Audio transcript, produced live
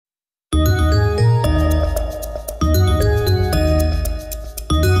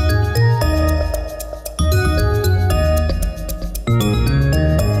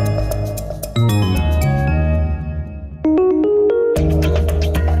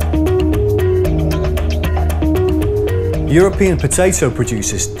European potato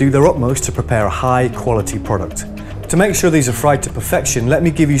producers do their utmost to prepare a high quality product. To make sure these are fried to perfection, let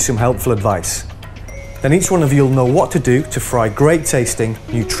me give you some helpful advice. Then each one of you will know what to do to fry great tasting,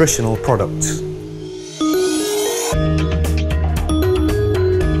 nutritional products.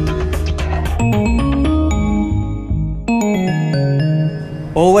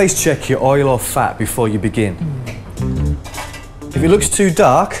 Always check your oil or fat before you begin. If it looks too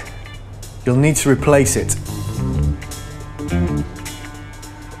dark, you'll need to replace it.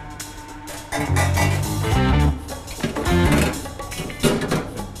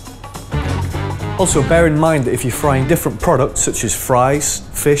 Also bear in mind that if you're frying different products such as fries,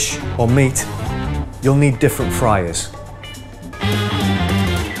 fish or meat, you'll need different fryers.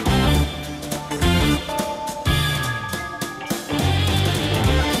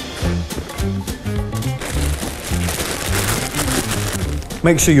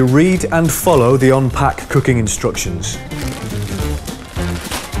 Make sure you read and follow the on-pack cooking instructions.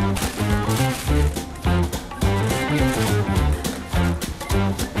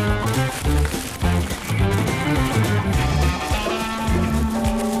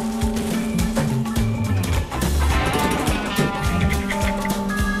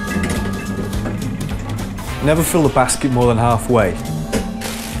 Never fill the basket more than halfway.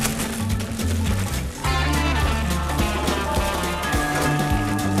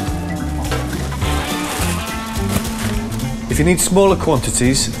 If you need smaller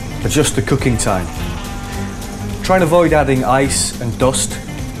quantities, adjust the cooking time. Try and avoid adding ice and dust.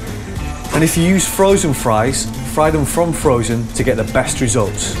 And if you use frozen fries, fry them from frozen to get the best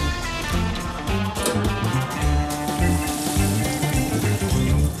results.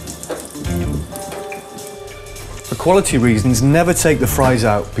 For quality reasons, never take the fries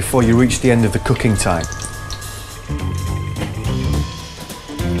out before you reach the end of the cooking time.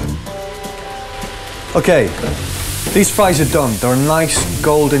 Okay, these fries are done. They're a nice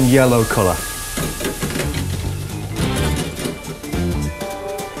golden yellow colour.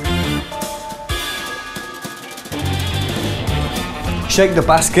 Shake the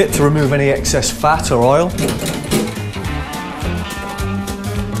basket to remove any excess fat or oil.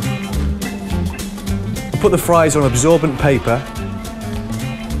 Put the fries on absorbent paper.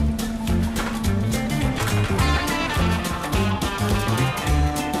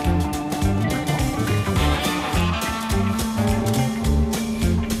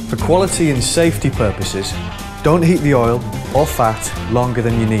 For quality and safety purposes, don't heat the oil or fat longer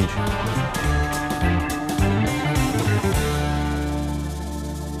than you need.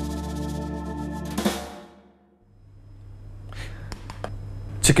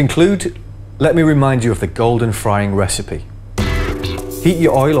 To conclude, let me remind you of the golden frying recipe. Heat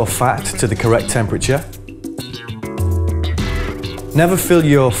your oil or fat to the correct temperature. Never fill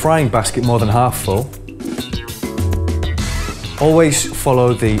your frying basket more than half full. Always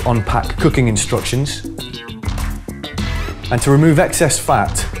follow the on-pack cooking instructions. And to remove excess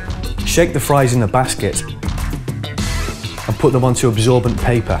fat, shake the fries in the basket and put them onto absorbent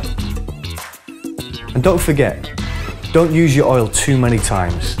paper. And don't forget, don't use your oil too many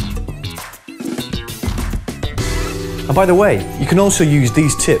times. And by the way, you can also use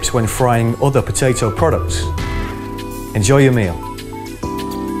these tips when frying other potato products. Enjoy your meal.